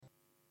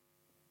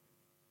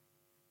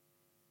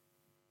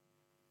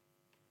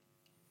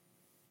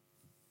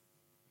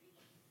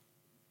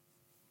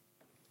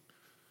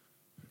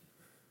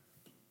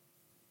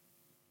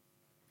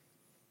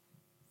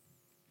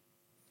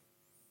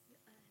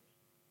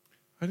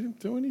I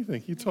didn't do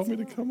anything. He told me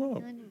to come up.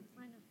 I know.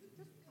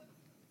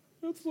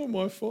 That's not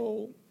my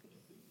fault.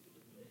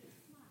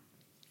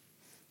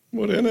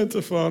 Morena,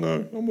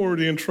 Tefano. I'm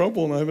already in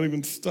trouble and I haven't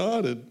even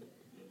started.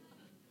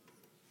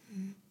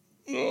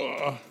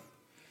 Yeah,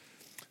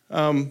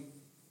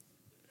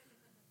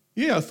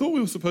 I thought we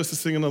were supposed to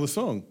sing another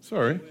song.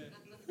 Sorry.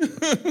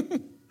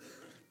 But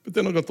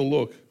then I got the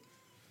look.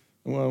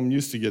 Well, I'm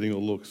used to getting a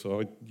look,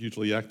 so I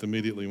usually act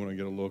immediately when I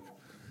get a look.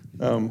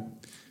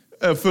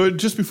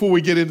 Just before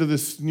we get into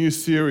this new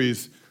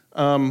series,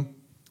 I know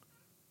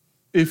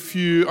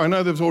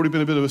there's already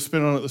been a bit of a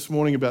spin on it this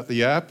morning about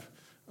the app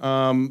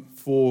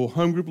for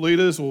home group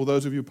leaders or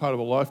those of you part of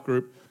a life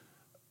group.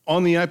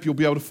 On the app, you'll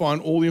be able to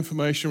find all the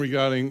information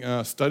regarding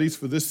studies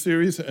for this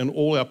series and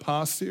all our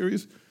past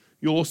series.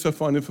 You'll also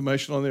find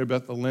information on there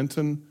about the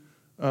Lenten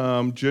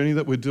journey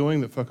that we're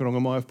doing that Whakaronga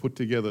and I have put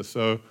together.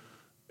 So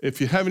if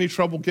you have any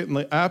trouble getting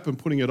the app and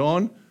putting it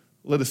on,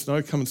 let us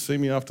know. Come and see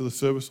me after the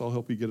service. I'll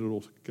help you get it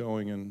all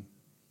going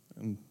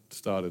and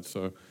started.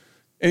 So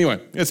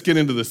anyway, let's get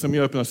into this. Let me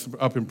open us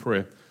up in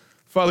prayer.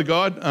 Father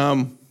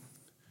God,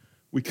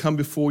 we come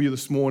before you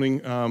this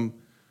morning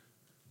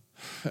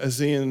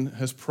as Ian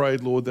has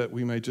prayed, Lord, that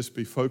we may just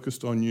be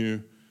focused on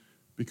you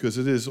because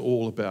it is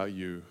all about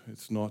you.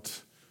 It's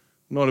not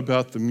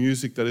about the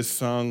music that is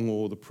sung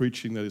or the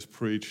preaching that is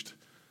preached.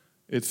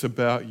 It's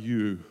about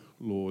you,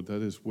 Lord.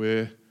 That is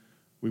where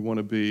we want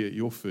to be, at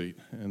your feet.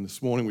 And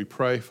this morning we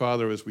pray,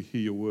 Father, as we hear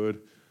your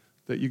word,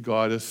 that you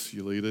guide us,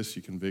 you lead us,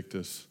 you convict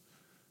us,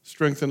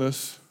 strengthen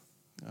us,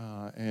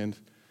 and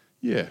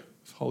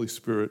Holy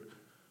Spirit,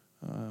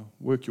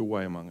 work your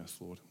way among us,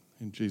 Lord.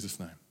 In Jesus'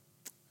 name,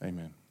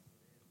 amen.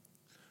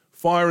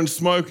 Fire and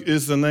Smoke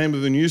is the name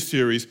of the new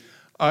series.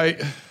 I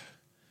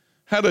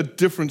had a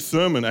different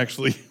sermon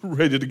actually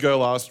ready to go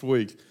last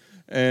week.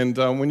 And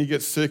when you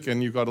get sick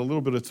and you've got a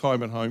little bit of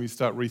time at home, you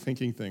start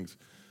rethinking things.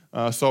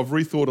 So I've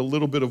rethought a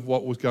little bit of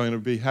what was going to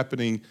be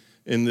happening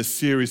in this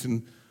series.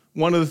 And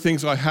one of the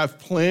things I have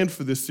planned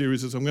for this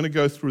series is I'm going to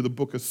go through the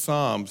book of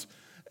Psalms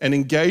and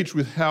engage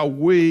with how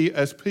we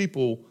as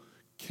people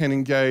can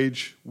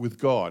engage with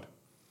God.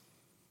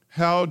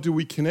 How do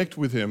we connect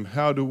with him?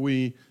 How do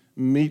we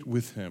meet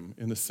with him,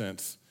 in a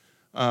sense?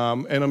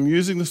 And I'm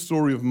using the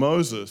story of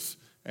Moses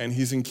and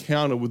his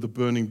encounter with the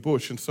burning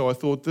bush. And so I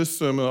thought this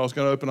sermon, I was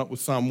going to open up with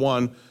Psalm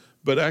 1,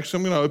 but actually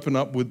I'm going to open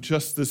up with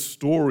just this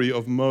story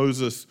of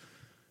Moses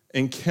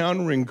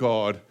encountering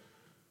God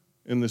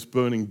in this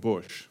burning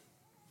bush.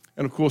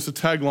 And of course, the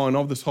tagline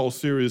of this whole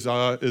series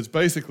is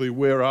basically,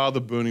 where are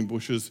the burning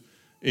bushes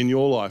in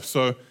your life?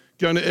 So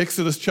going to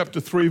Exodus chapter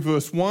 3,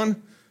 verse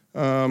 1,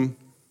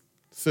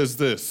 says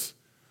this.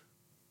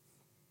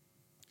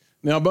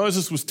 Now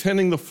Moses was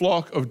tending the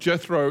flock of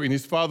Jethro and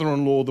his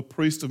father-in-law, the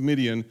priest of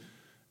Midian,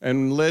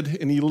 and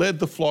he led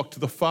the flock to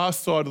the far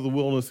side of the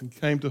wilderness and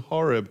came to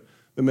Horeb,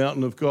 the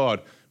mountain of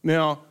God.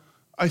 Now,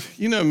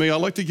 you know me, I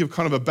like to give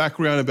kind of a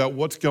background about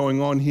what's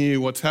going on here,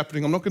 what's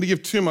happening. I'm not going to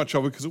give too much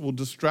of it because it will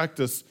distract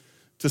us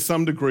to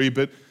some degree,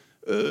 but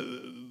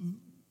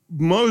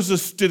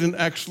Moses didn't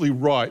actually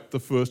write the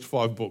first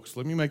 5 books.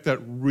 Let me make that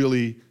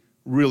really,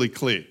 really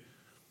clear.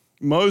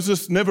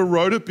 Moses never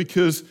wrote it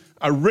because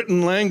a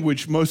written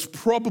language, most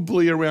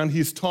probably around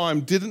his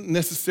time, didn't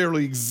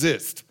necessarily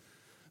exist.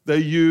 They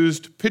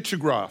used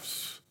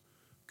pictographs,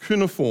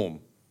 cuneiform,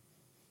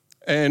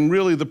 and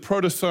really the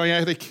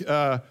Proto-Semitic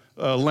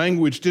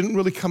language didn't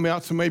really come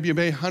out to maybe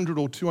 100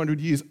 or 200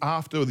 years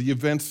after the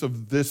events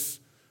of this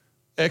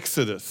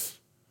Exodus.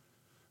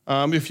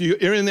 If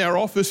you're in our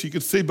office, you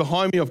can see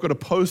behind me I've got a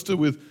poster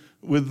with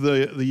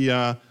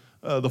the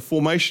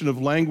formation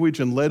of language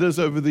and letters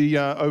over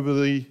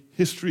the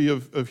history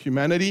of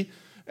humanity,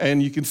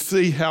 and you can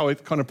see how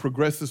it kind of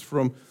progresses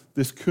from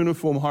this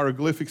cuneiform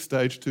hieroglyphic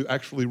stage to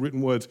actually written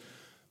words.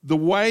 The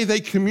way they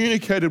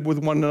communicated with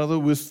one another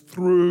was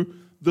through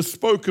the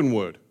spoken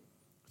word,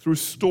 through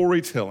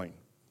storytelling.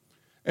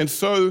 And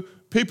so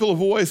people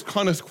have always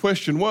kind of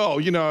questioned,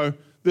 well, you know,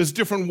 there's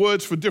different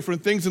words for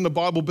different things in the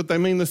Bible, but they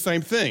mean the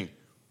same thing.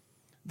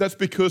 That's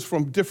because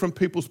from different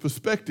people's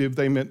perspective,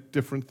 they meant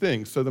different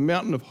things. So the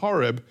mountain of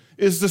Horeb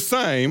is the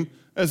same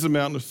as the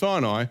mountain of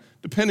Sinai,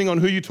 depending on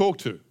who you talk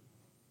to.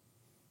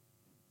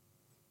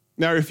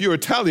 Now, if you're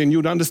Italian, you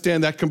would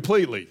understand that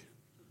completely.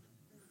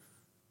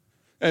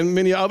 And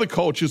many other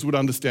cultures would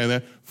understand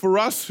that. For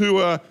us who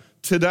are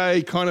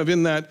today kind of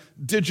in that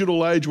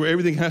digital age where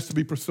everything has to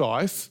be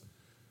precise,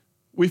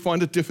 we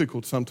find it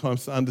difficult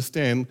sometimes to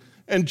understand.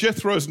 And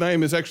Jethro's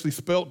name is actually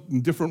spelt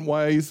in different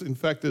ways. In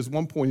fact, there's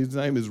one point his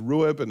name is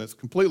Reuel, and it's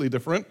completely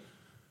different.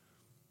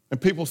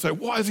 And people say,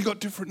 why has he got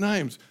different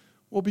names?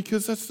 Well,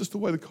 because that's just the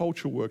way the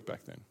culture worked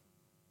back then.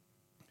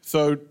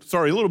 So,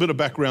 sorry, a little bit of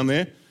background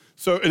there.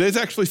 So it is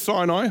actually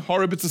Sinai,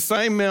 Horeb. It's the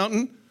same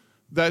mountain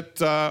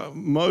that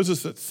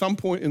Moses at some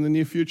point in the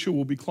near future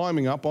will be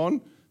climbing up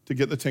on to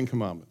get the 10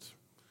 Commandments.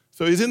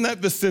 So he's in that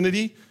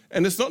vicinity,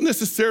 and it's not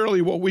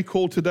necessarily what we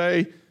call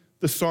today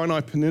the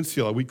Sinai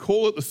Peninsula. We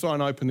call it the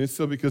Sinai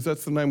Peninsula because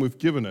that's the name we've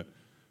given it.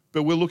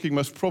 But we're looking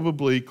most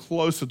probably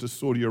closer to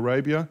Saudi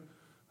Arabia.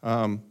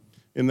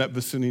 in that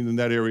vicinity, in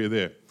that area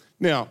there.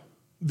 Now,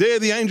 there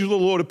the angel of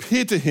the Lord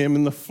appeared to him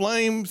in the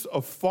flames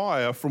of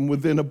fire from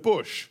within a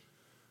bush.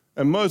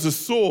 And Moses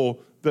saw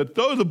that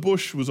though the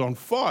bush was on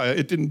fire,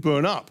 it didn't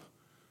burn up.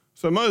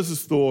 So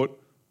Moses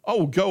thought, I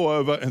will go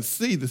over and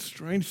see this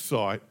strange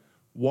sight,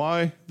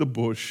 why the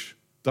bush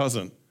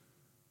doesn't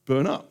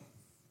burn up.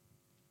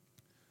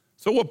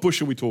 So what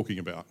bush are we talking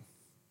about?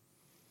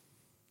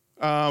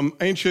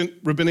 Ancient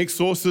rabbinic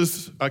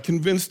sources are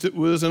convinced it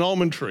was an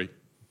almond tree.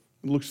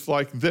 It looks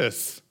like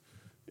this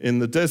in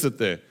the desert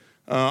there.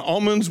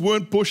 Almonds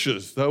weren't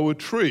bushes, they were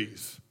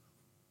trees.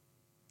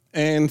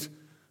 And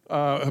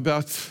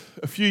about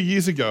a few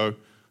years ago,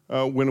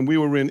 when we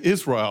were in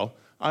Israel,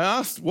 I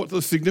asked what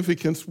the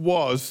significance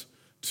was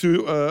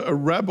to a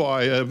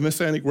rabbi, a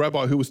Messianic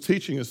rabbi who was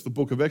teaching us the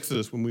book of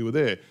Exodus when we were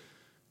there.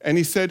 And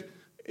he said,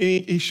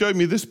 he showed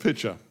me this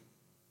picture.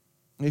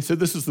 He said,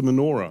 this is the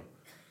menorah.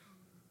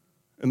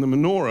 And the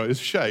menorah is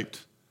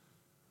shaped.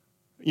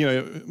 You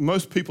know,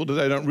 most people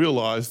today don't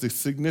realize the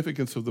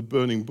significance of the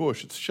burning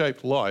bush. It's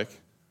shaped like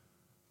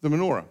the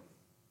menorah.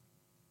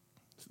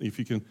 If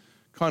you can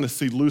kind of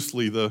see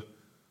loosely the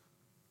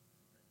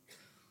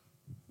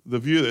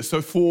view there.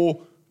 So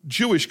for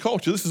Jewish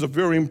culture, this is a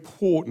very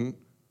important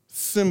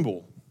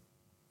symbol.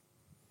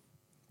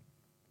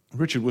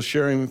 Richard was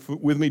sharing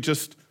with me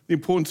just the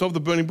importance of the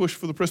burning bush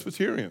for the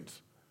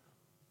Presbyterians,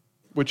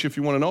 which if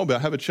you want to know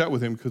about, have a chat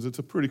with him because it's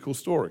a pretty cool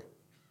story.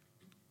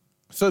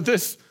 So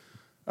this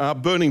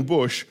burning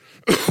bush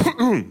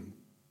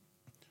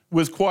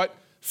was quite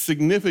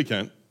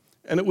significant,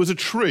 and it was a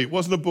tree, it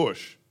wasn't a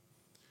bush.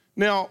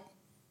 Now,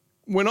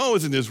 when I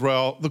was in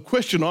Israel, the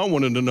question I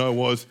wanted to know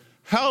was,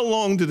 how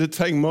long did it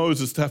take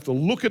Moses to have to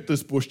look at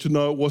this bush to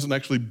know it wasn't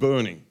actually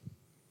burning?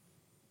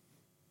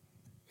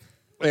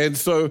 And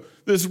so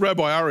this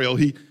Rabbi Ariel,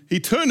 he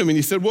turned to me and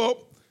he said,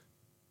 well,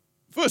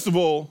 first of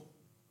all,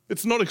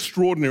 it's not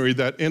extraordinary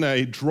that in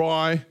a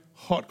dry,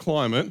 hot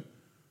climate,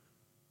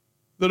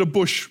 that a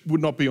bush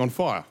would not be on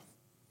fire.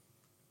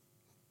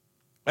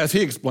 As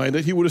he explained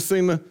it, he would have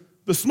seen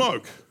the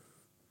smoke.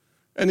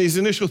 And his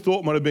initial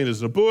thought might have been,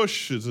 is it a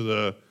bush? Is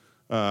it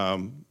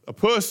a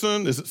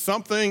person? Is it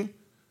something?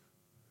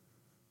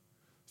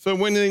 So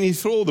when he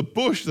saw the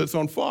bush that's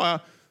on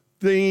fire,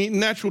 the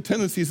natural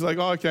tendency is like,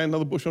 oh, okay,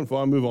 another bush on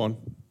fire, move on.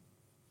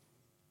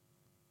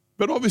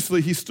 But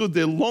obviously he stood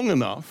there long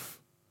enough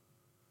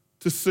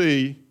to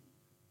see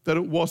that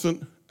it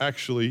wasn't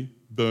actually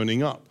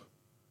burning up,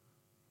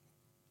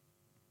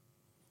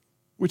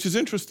 which is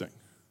interesting.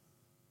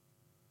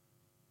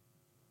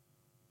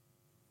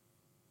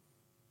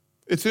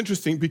 It's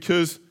interesting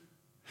because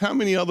how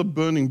many other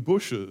burning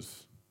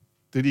bushes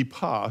did he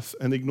pass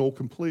and ignore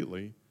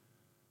completely?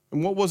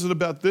 And what was it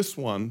about this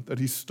one that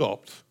he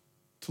stopped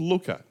to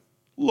look at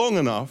long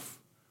enough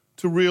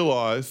to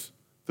realize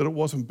that it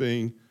wasn't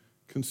being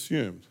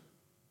consumed?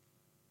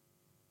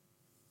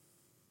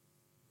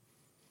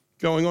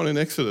 Going on in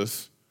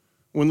Exodus,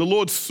 when the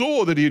Lord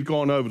saw that he had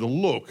gone over to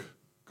look,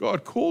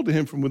 God called to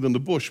him from within the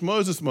bush,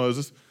 Moses,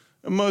 Moses,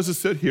 and Moses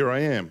said, here I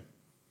am.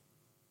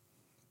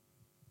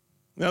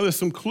 Now there's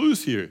some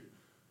clues here.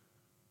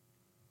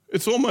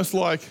 It's almost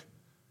like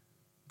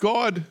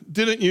God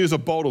didn't use a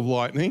bolt of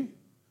lightning.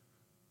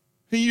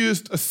 He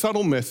used a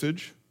subtle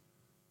message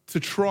to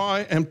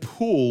try and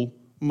pull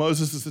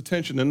Moses'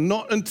 attention. And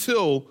not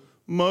until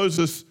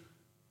Moses,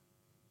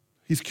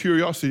 his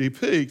curiosity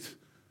peaked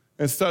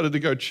and started to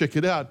go check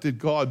it out, did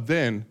God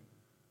then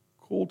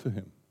call to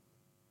him.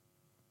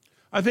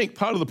 I think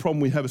part of the problem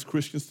we have as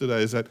Christians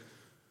today is that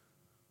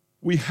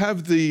we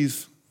have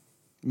these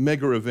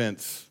mega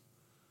events,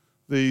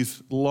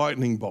 these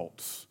lightning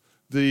bolts,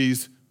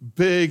 these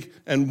big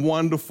and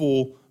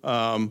wonderful,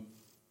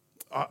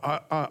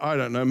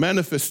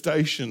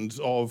 manifestations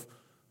of,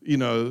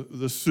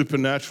 the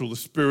supernatural, the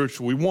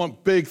spiritual. We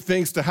want big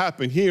things to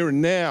happen here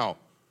and now.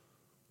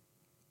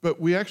 But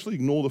we actually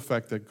ignore the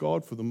fact that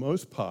God, for the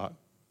most part,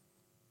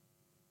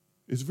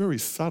 is very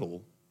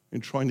subtle in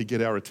trying to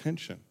get our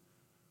attention.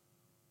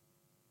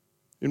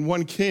 In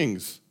 1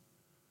 Kings,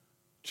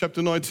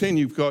 chapter 19,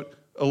 you've got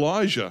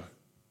Elijah,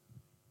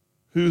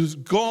 who's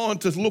gone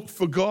to look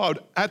for God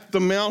at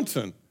the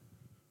mountain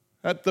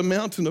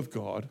of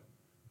God.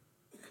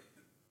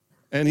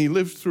 And he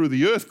lived through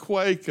the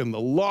earthquake and the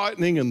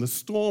lightning and the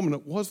storm, and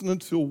it wasn't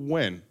until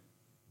when?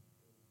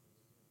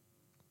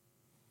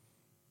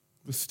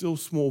 The still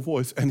small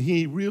voice, and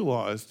he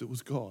realized it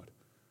was God.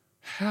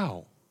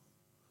 How?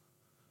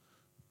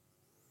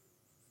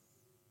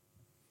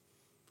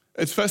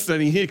 It's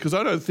fascinating here because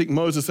I don't think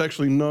Moses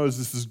actually knows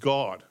this is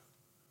God.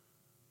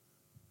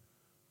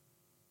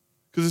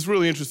 Because it's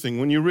really interesting.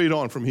 When you read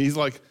on from here, he's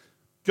like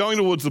going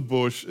towards the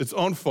bush, it's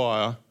on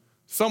fire.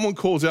 Someone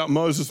calls out,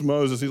 Moses,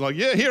 Moses. He's like,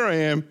 yeah, here I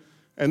am.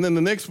 And then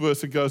the next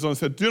verse it goes on and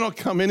said, do not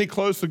come any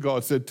closer,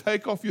 God said.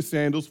 Take off your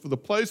sandals, for the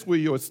place where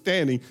you are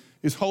standing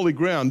is holy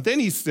ground.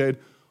 Then he said,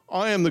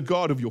 I am the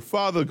God of your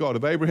father, the God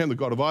of Abraham, the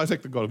God of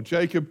Isaac, the God of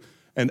Jacob.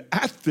 And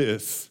at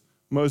this,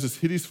 Moses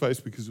hid his face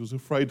because he was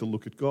afraid to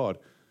look at God.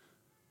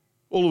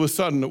 All of a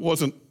sudden, it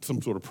wasn't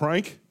some sort of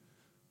prank.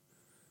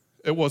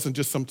 It wasn't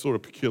just some sort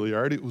of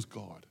peculiarity, it was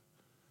God.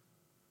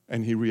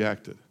 And he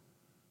reacted.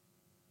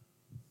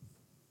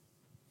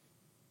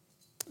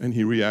 And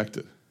he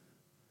reacted.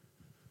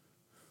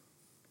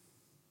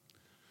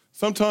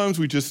 Sometimes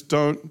we just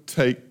don't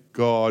take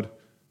God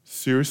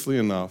seriously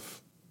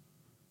enough,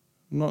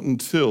 not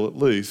until at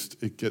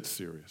least it gets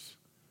serious.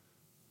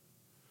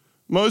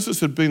 Moses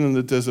had been in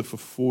the desert for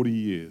 40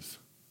 years.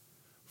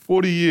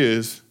 40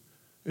 years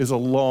is a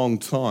long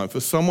time for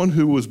someone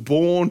who was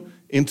born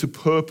into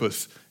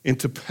purpose,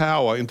 into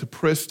power, into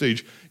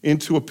prestige,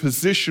 into a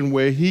position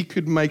where he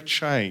could make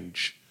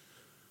change,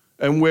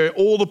 and where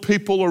all the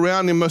people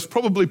around him most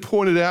probably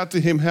pointed out to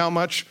him how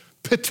much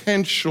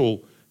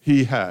potential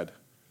he had.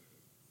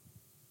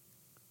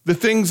 The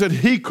things that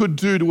he could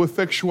do to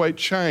effectuate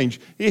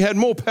change. He had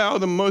more power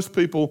than most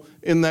people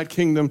in that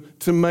kingdom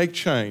to make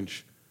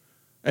change.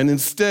 And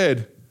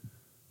instead,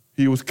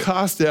 he was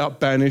cast out,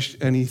 banished,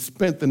 and he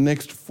spent the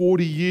next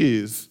 40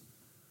 years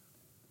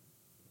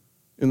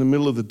in the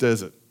middle of the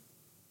desert.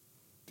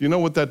 Do you know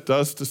what that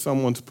does to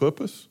someone's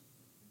purpose?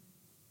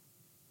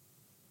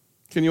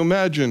 Can you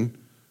imagine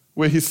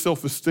where his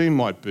self-esteem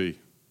might be?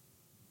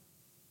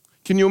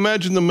 Can you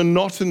imagine the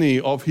monotony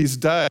of his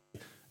day?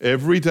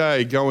 Every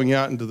day going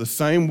out into the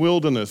same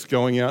wilderness,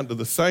 going out into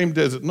the same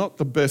desert, not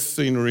the best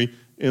scenery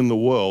in the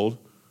world.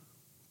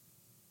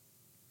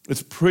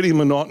 It's pretty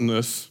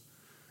monotonous,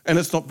 and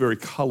it's not very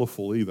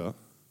colourful either.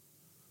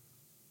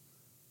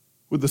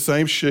 With the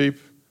same sheep,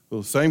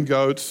 with the same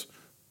goats,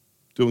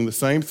 doing the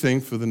same thing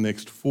for the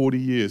next 40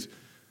 years.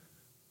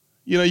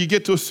 You know, you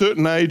get to a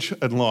certain age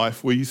in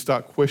life where you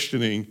start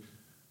questioning,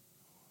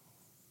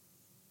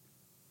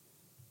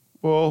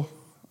 well,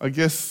 I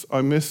guess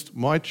I missed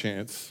my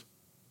chance.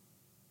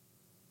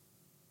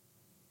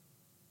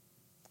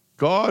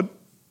 God,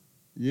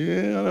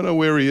 yeah, I don't know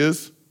where he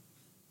is,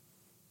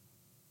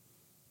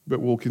 but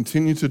we'll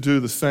continue to do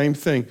the same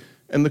thing.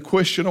 And the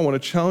question I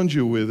want to challenge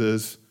you with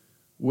is,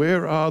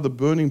 where are the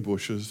burning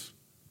bushes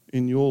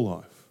in your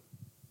life?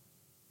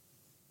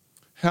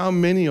 How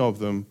many of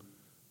them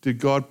did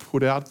God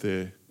put out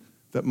there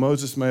that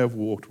Moses may have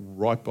walked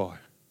right by?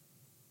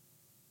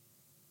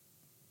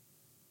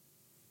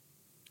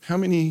 How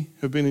many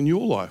have been in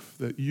your life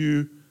that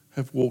you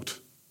have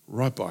walked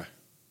right by?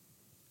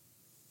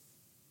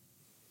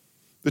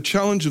 The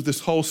challenge of this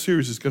whole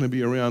series is going to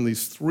be around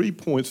these 3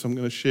 points I'm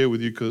going to share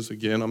with you because,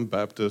 again, I'm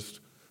Baptist.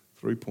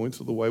 3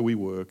 points of the way we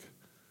work.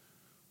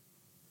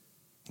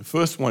 The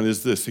first one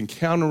is this: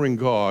 encountering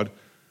God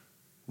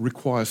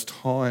requires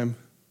time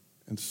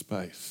and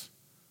space.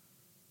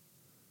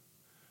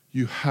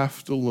 You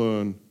have to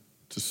learn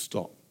to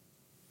stop.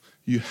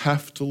 You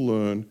have to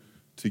learn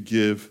to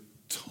give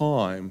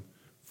time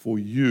for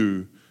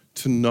you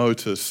to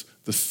notice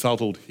the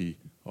subtlety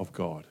of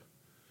God.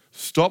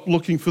 Stop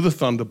looking for the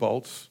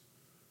thunderbolts,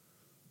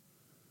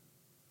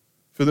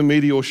 for the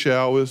meteor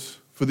showers,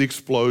 for the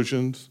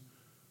explosions,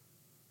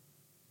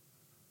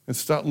 and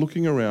start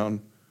looking around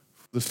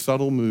for the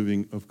subtle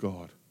moving of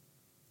God.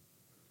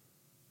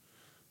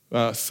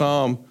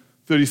 Psalm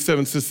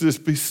 37 says this: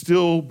 be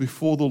still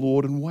before the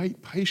Lord and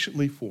wait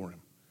patiently for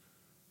him.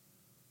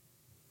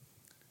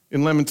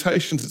 In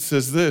Lamentations it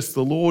says this: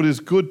 the Lord is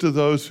good to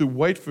those who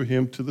wait for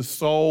him, to the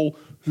soul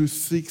who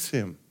seeks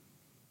him.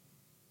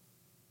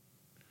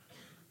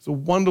 It's a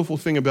wonderful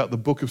thing about the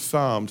book of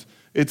Psalms.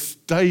 It's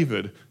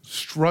David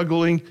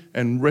struggling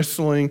and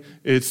wrestling.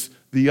 It's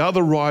the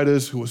other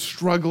writers who are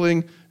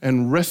struggling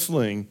and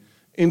wrestling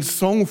in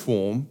song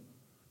form,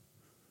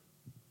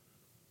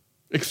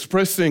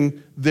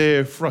 expressing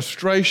their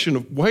frustration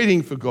of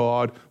waiting for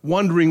God,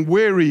 wondering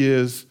where he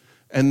is,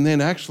 and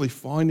then actually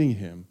finding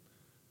him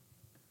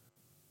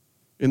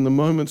in the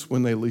moments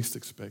when they least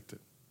expect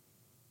it.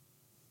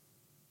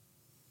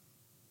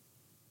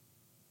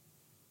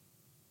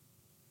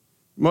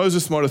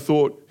 Moses might have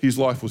thought his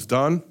life was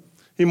done.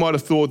 He might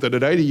have thought that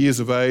at 80 years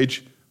of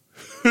age,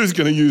 who's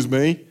going to use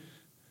me?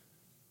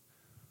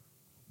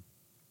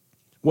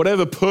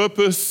 Whatever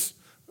purpose,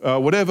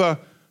 whatever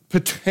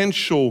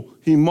potential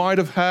he might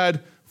have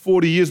had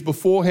 40 years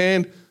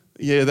beforehand,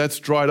 yeah, that's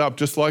dried up,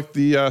 just like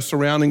the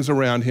surroundings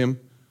around him.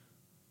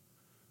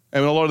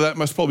 And a lot of that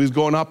most probably has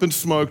gone up in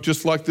smoke,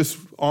 just like this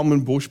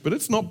almond bush, but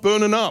it's not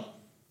burning up.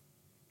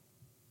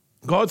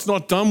 God's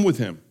not done with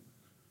him.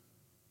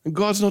 And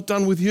God's not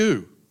done with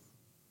you.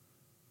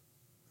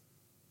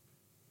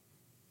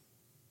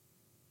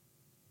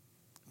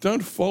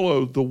 Don't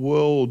follow the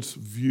world's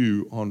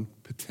view on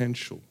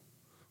potential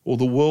or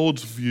the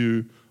world's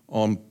view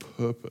on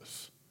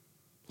purpose.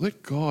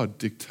 Let God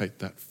dictate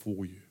that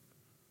for you.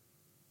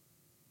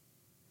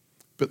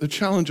 But the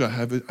challenge I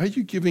have is, are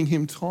you giving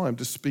him time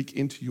to speak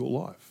into your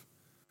life?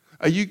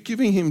 Are you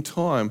giving him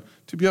time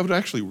to be able to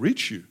actually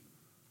reach you?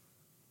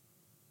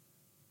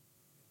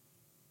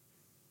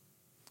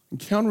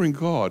 Encountering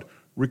God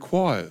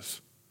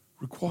requires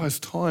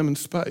time and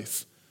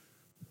space.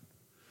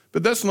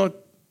 But that's not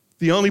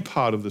the only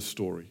part of the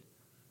story.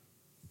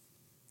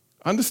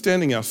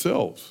 Understanding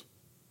ourselves,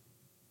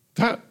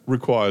 that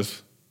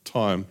requires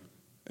time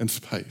and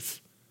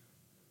space.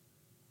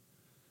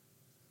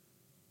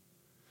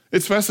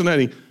 It's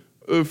fascinating.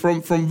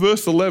 From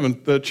verse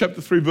 11,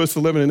 chapter 3, verse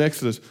 11 in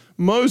Exodus,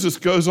 Moses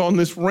goes on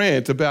this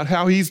rant about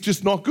how he's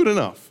just not good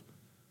enough.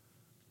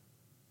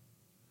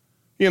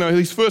 You know,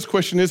 his first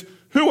question is,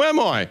 who am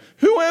I?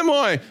 Who am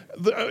I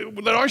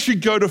that I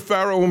should go to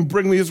Pharaoh and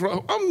bring the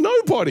Israel? I'm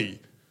nobody.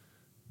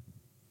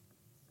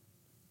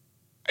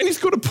 And he's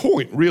got a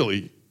point,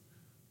 really.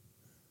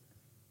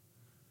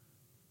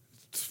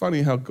 It's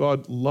funny how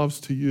God loves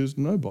to use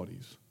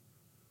nobodies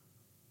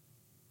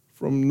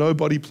from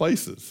nobody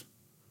places.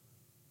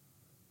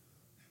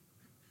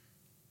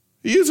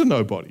 He is a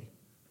nobody.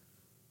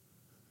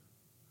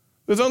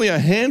 There's only a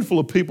handful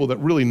of people that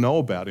really know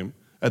about him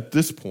at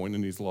this point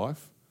in his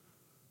life.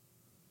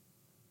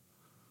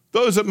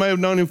 Those that may have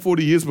known him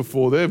 40 years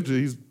before,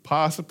 he's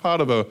part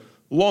of a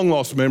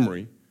long-lost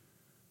memory.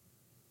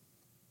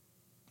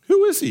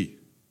 Who is he?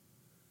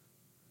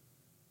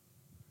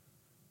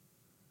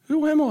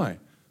 Who am I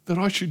that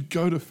I should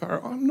go to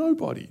Pharaoh? I'm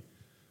nobody.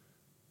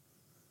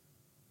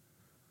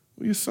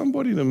 Well, you're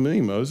somebody to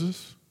me,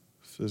 Moses,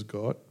 says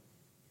God.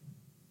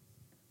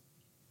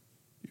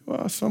 You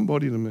are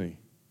somebody to me.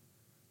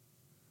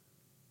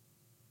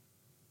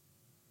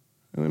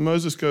 And then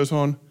Moses goes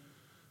on,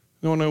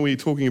 not only are we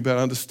talking about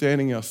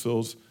understanding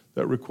ourselves,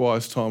 that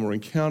requires time, or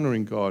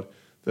encountering God,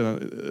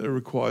 that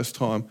requires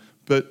time,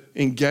 but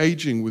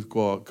engaging with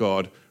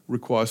God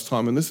requires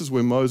time. And this is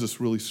where Moses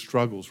really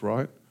struggles,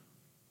 right?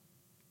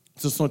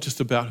 So it's not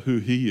just about who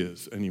he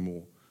is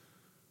anymore.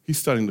 He's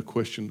starting to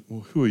question,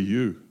 well, who are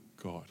you,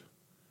 God?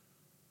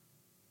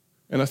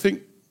 And I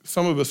think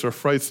some of us are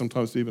afraid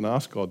sometimes to even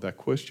ask God that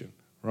question,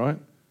 right?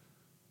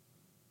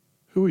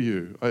 Who are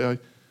you?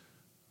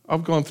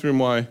 I've gone through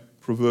my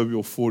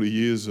proverbial 40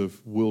 years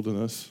of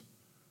wilderness.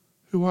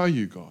 Who are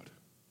you, God?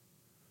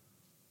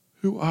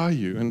 Who are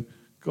you? And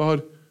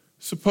God,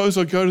 suppose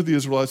I go to the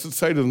Israelites and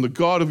say to them, the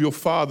God of your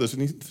fathers,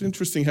 and it's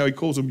interesting how he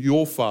calls them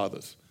your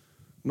fathers,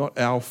 not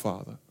our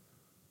Father.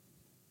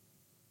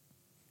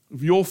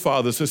 If your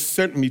fathers has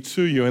sent me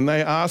to you and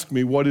they ask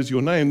me, what is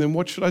your name? Then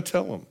what should I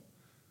tell them?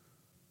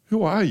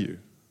 Who are you?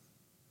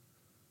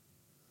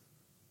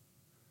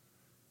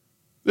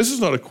 This is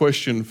not a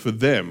question for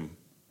them.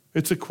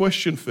 It's a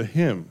question for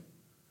him.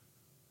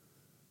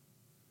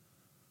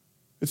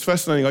 It's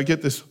fascinating. I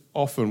get this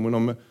often when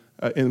I'm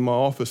in my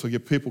office. I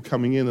get people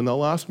coming in and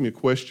they'll ask me a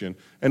question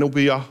and it'll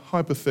be a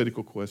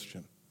hypothetical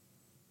question.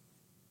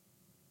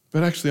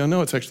 But actually, I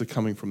know it's actually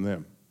coming from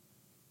them.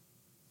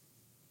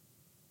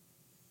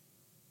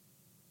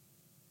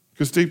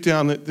 Because deep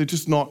down, they're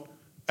just not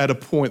at a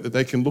point that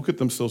they can look at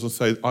themselves and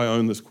say, I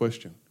own this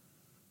question.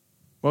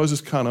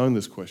 Moses can't own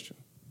this question.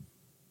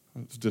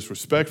 It's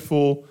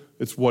disrespectful,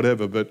 it's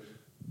whatever, but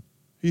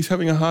he's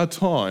having a hard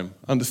time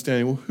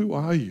understanding, well, who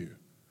are you?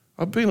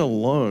 I've been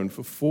alone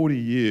for 40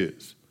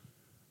 years.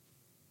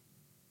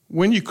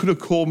 When you could have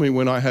called me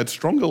when I had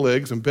stronger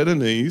legs and better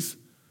knees,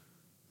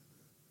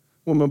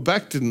 when my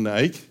back didn't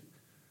ache,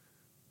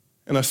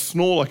 and I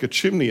snore like a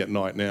chimney at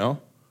night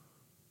now,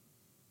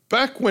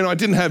 back when I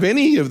didn't have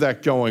any of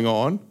that going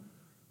on,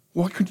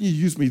 why couldn't you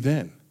use me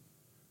then?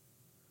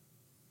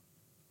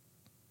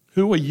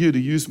 Who are you to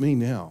use me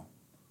now?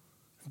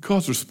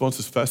 God's response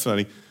is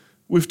fascinating.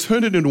 We've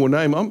turned it into a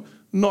name. I'm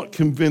not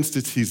convinced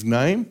it's his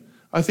name.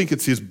 I think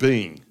it's his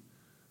being.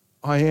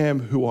 I am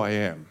who I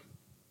am.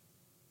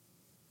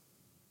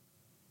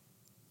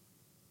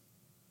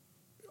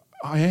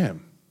 I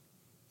am.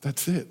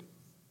 That's it.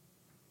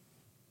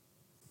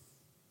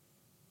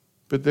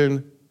 But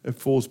then it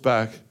falls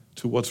back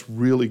to what's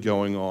really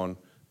going on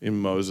in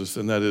Moses,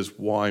 and that is,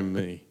 why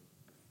me?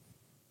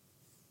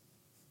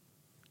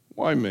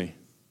 Why me?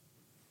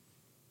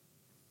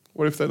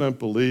 What if they don't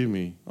believe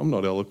me? I'm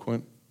not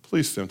eloquent.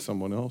 Please send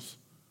someone else.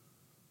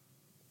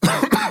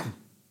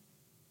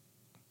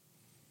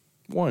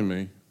 Why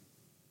me?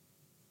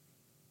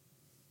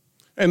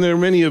 And there are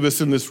many of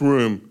us in this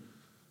room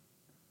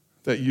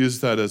that use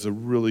that as a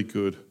really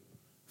good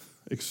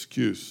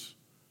excuse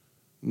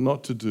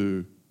not to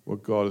do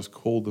what God has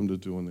called them to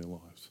do in their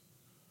lives.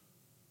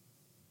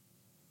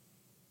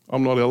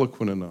 I'm not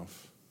eloquent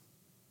enough.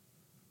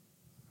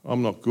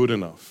 I'm not good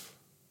enough.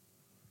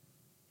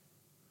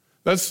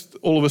 That's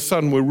all of a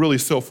sudden we're really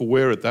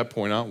self-aware at that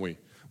point, aren't we?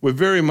 We're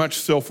very much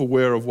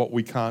self-aware of what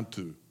we can't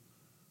do.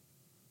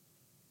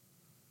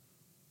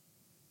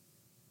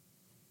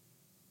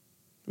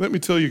 Let me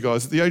tell you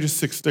guys, at the age of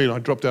 16, I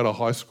dropped out of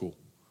high school.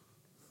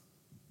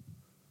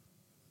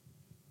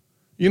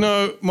 You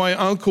know, my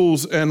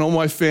uncles and all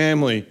my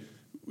family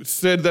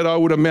said that I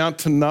would amount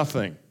to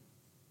nothing.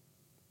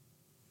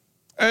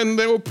 And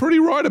they were pretty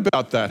right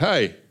about that.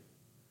 Hey,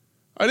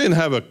 I didn't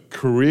have a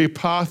career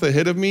path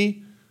ahead of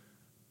me.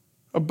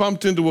 I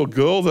bumped into a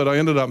girl that I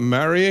ended up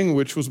marrying,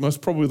 which was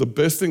most probably the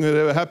best thing that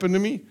ever happened to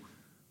me.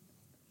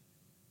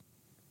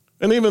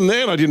 And even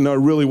then, I didn't know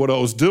really what I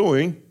was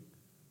doing.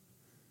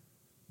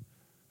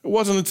 It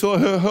wasn't until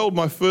I held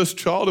my first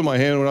child in my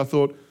hand when I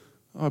thought,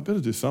 oh, I better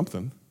do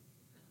something.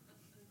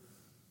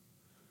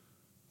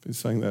 I've been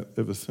saying that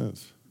ever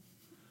since.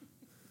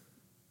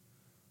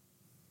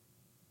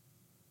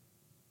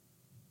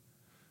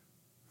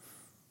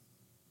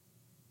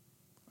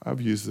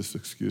 I've used this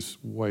excuse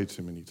way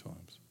too many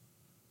times.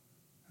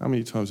 How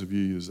many times have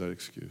you used that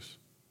excuse?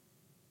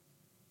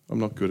 I'm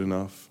not good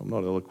enough. I'm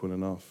not eloquent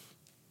enough.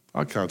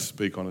 I can't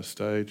speak on a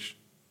stage.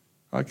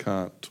 I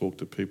can't talk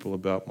to people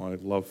about my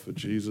love for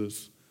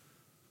Jesus.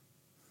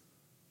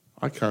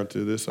 I can't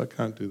do this. I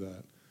can't do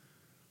that.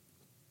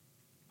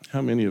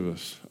 How many of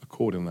us are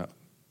caught in that?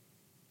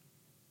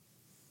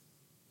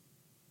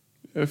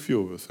 A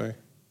few of us, eh?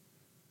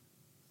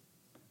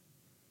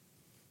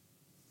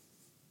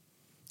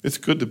 It's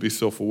good to be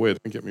self-aware,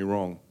 don't get me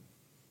wrong.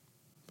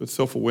 But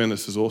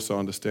self-awareness is also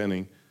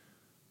understanding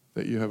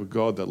that you have a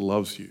God that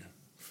loves you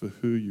for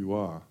who you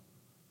are,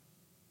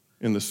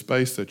 in the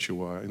space that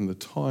you are, in the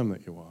time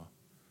that you are.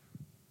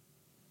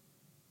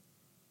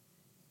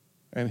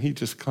 And he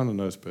just kind of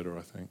knows better,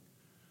 I think.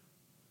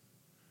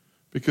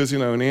 Because,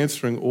 in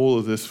answering all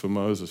of this for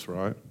Moses,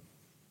 right?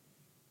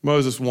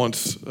 Moses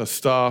wants a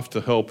staff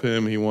to help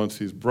him. He wants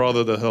his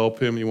brother to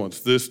help him. He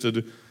wants this to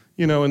do,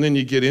 and then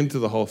you get into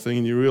the whole thing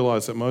and you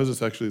realize that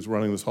Moses actually is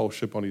running this whole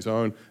ship on his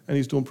own and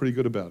he's doing pretty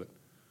good about it.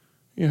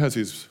 He has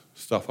his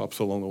stuff-ups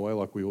along the way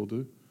like we all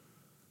do.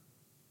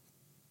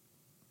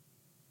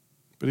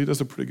 But he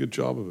does a pretty good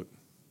job of it.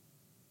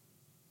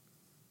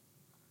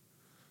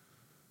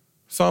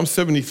 Psalm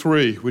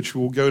 73, which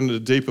we'll go into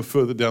deeper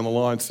further down the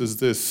line, says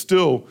this: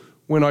 still,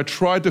 when I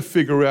tried to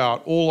figure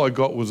out, all I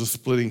got was a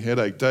splitting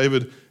headache.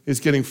 David is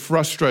getting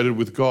frustrated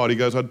with God. He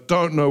goes, I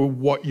don't know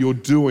what you're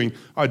doing.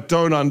 I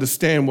don't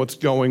understand what's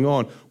going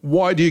on.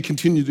 Why do you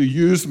continue to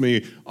use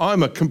me?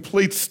 I'm a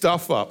complete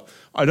stuff-up.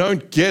 I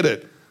don't get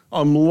it.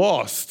 I'm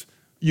lost.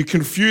 You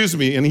confuse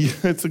me. And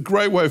it's a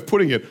great way of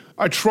putting it.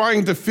 I'm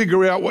trying to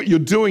figure out what you're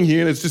doing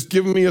here, and it's just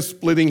giving me a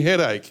splitting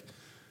headache.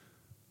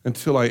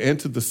 Until I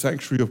entered the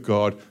sanctuary of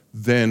God,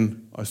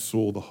 then I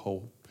saw the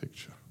whole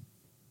picture.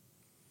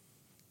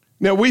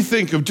 Now, we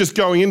think of just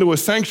going into a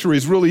sanctuary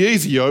is really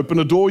easy. You open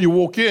a door, you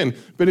walk in.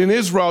 But in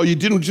Israel, you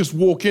didn't just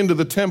walk into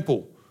the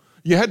temple.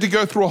 You had to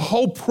go through a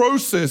whole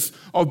process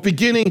of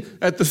beginning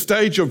at the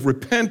stage of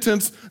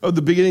repentance, of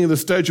the beginning of the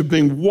stage of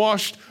being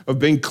washed, of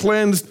being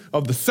cleansed,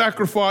 of the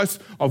sacrifice,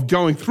 of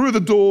going through the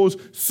doors,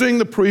 seeing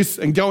the priests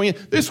and going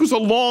in. This was a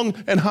long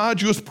and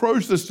arduous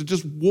process to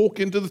just walk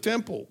into the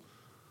temple.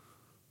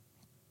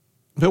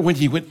 But when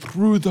he went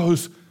through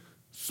those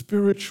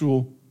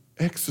spiritual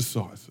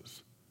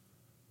exercises,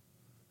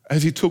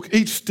 as he took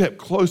each step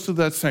closer to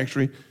that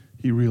sanctuary,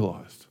 he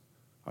realized,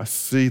 I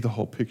see the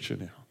whole picture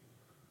now.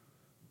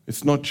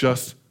 It's not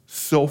just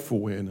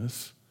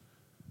self-awareness,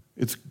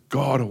 it's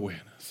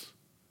God-awareness.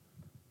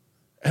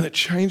 And it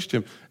changed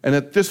him. And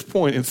at this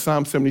point in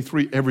Psalm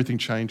 73, everything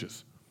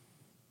changes.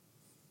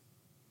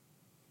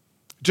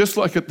 Just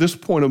like at this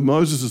point of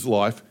Moses'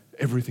 life,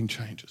 everything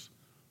changes.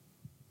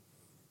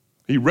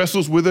 He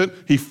wrestles with it,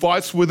 he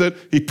fights with it,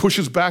 he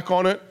pushes back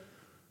on it,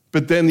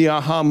 but then the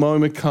aha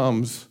moment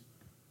comes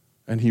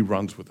and he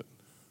runs with it.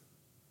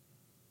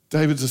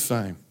 David's the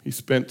same. He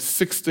spent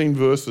 16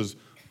 verses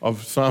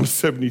of Psalm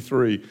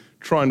 73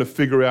 trying to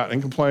figure out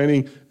and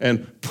complaining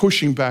and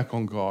pushing back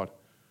on God.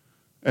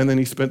 And then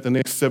he spent the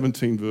next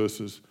 17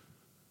 verses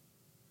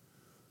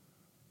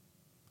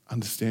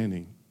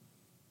understanding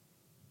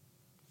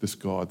this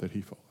God that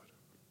he followed.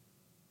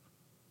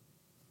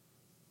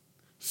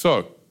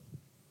 So,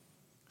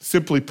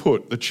 simply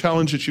put, the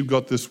challenge that you've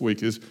got this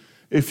week is,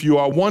 if you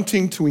are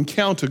wanting to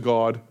encounter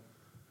God,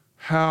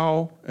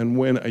 how and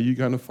when are you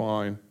going to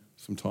find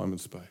some time and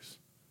space?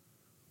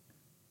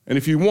 And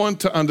if you want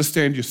to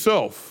understand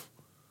yourself,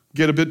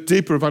 get a bit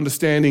deeper of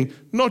understanding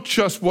not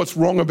just what's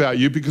wrong about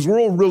you, because we're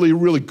all really,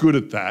 really good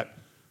at that,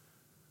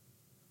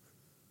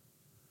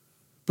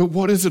 but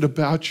what is it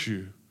about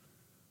you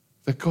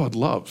that God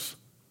loves?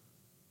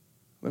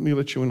 Let me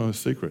let you in on a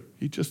secret.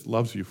 He just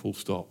loves you, full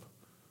stop.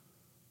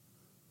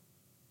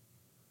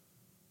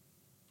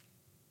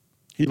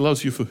 He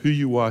loves you for who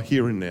you are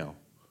here and now.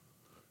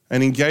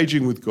 And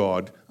engaging with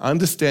God,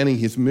 understanding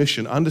his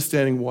mission,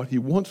 understanding what he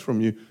wants from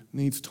you,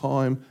 needs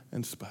time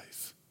and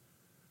space.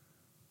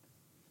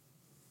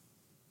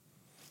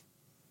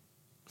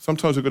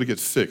 Sometimes we've got to get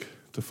sick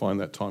to find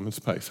that time and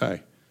space,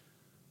 hey?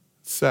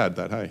 It's sad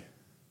that, hey?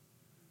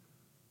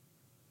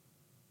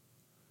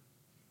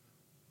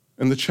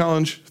 And the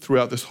challenge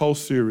throughout this whole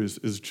series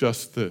is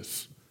just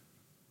this.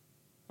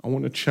 I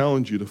want to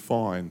challenge you to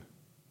find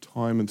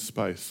time and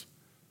space.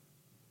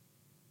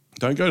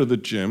 Don't go to the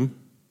gym.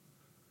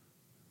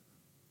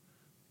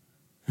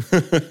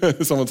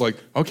 Someone's like,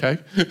 okay.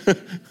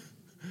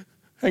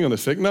 Hang on a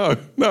sec. No, I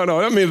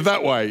don't mean it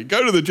that way.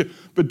 Go to the gym,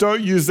 but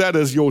don't use that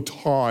as your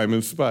time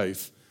and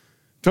space.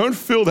 Don't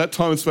fill that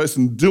time and space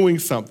in doing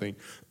something.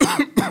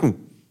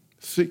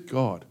 Seek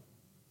God.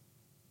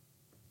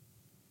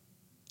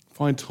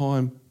 Find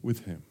time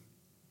with him.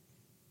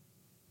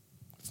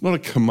 It's not a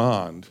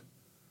command.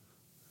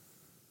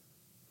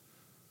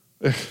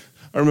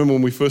 I remember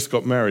when we first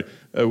got married,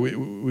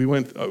 we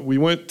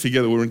went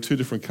together. We were in two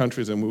different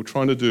countries, and we were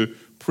trying to do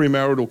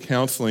premarital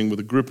counselling with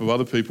a group of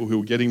other people who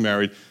were getting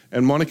married.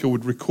 And Monica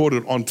would record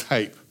it on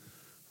tape,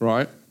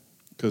 right?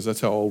 Because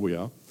that's how old we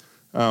are.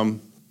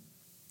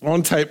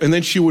 on tape, and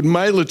then she would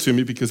mail it to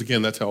me because,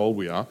 again, that's how old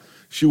we are.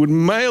 She would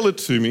mail it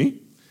to me,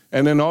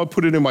 and then I'd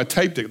put it in my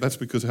tape deck. That's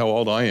because of how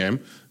old I am.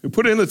 I'd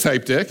put it in the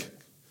tape deck,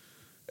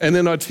 and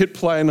then I'd hit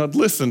play and I'd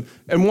listen.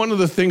 And one of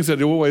the things that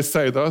they always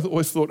say that I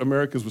always thought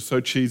Americans were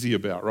so cheesy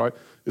about, right?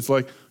 It's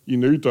like, you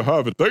need to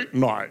have a date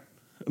night.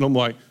 And I'm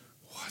like,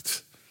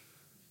 what?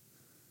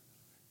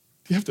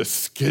 Do you have to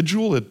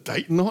schedule a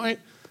date night?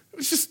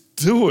 Let's just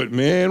do it,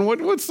 man.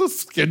 What's the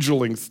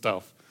scheduling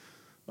stuff?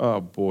 Oh,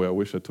 boy, I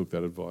wish I took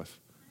that advice.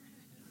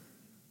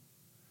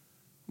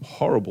 I'm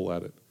horrible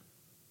at it.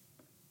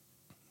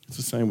 It's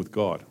the same with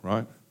God,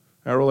 right?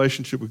 Our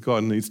relationship with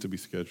God needs to be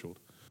scheduled.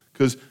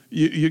 Because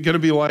you're going to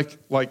be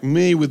like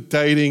me with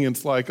dating.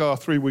 It's like,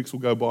 3 weeks will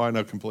go by and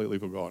I've completely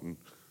forgotten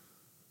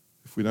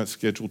if we don't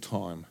schedule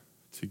time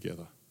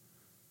together.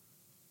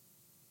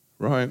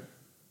 Right?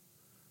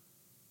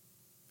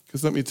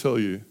 Because let me tell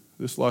you,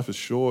 this life is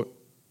short.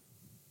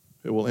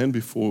 It will end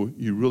before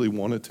you really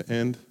want it to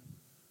end.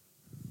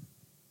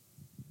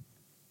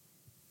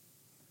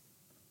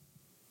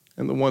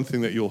 And the one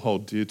thing that you'll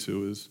hold dear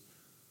to is,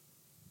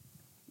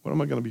 what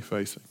am I going to be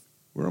facing?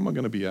 Where am I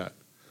going to be at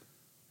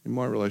in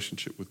my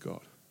relationship with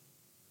God?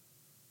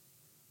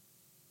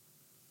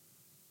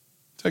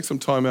 Take some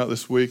time out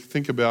this week.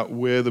 Think about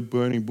where the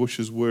burning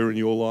bushes were in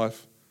your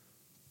life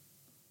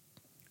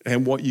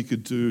and what you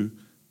could do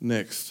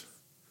next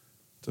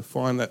to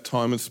find that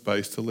time and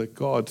space to let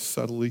God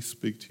subtly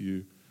speak to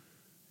you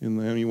in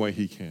the only way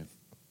he can.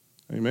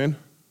 Amen?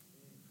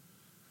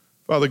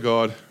 Father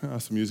God, I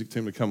ask the music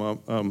team to come up.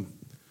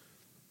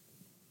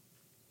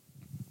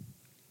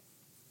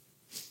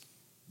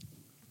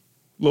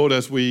 Lord,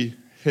 as we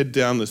head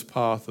down this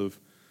path of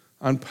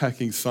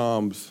unpacking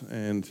Psalms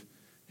and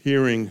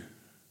hearing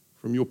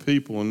from your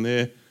people and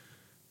they're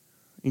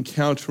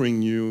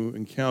encountering you,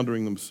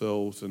 encountering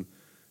themselves and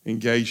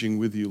engaging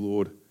with you,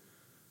 Lord,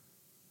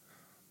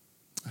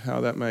 how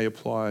that may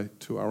apply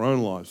to our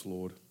own lives,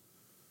 Lord.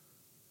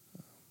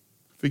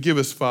 Forgive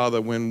us,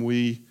 Father, when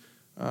we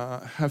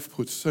have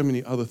put so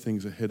many other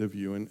things ahead of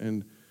you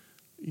and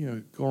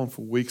gone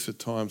for weeks at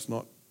times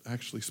not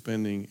actually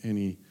spending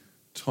any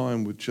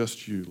time with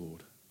just you,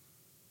 Lord.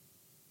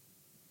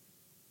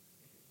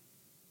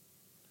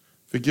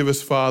 Forgive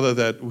us, Father,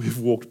 that we've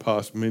walked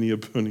past many a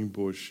burning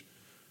bush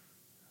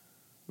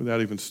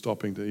without even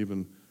stopping to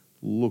even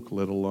look,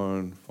 let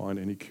alone find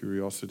any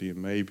curiosity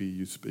and maybe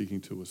you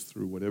speaking to us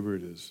through whatever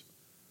it is.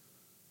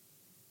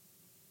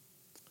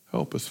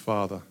 Help us,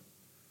 Father,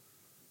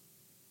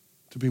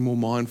 to be more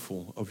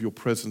mindful of your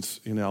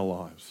presence in our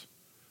lives.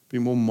 Be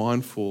more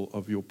mindful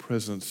of your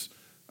presence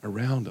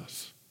around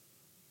us.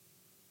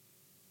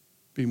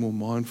 Be more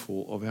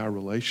mindful of our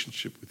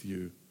relationship with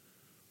you.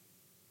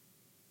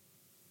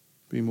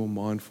 Be more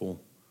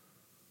mindful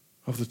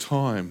of the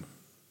time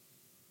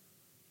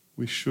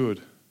we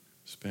should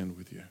spend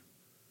with you.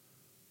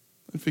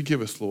 And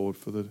forgive us, Lord,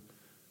 for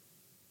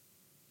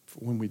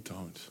when we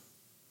don't.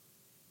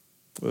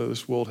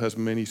 This world has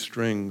many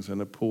strings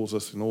and it pulls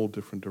us in all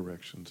different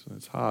directions. And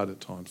it's hard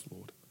at times,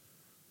 Lord.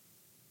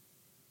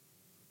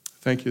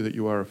 Thank you that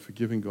you are a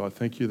forgiving God.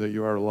 Thank you that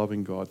you are a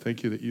loving God.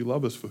 Thank you that you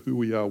love us for who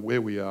we are,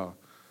 where we are,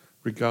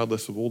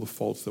 regardless of all the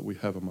faults that we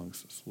have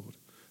amongst us, Lord,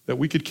 that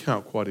we could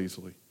count quite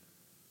easily.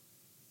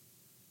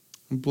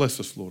 And bless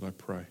us, Lord, I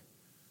pray,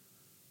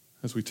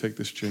 as we take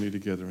this journey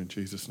together in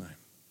Jesus' name.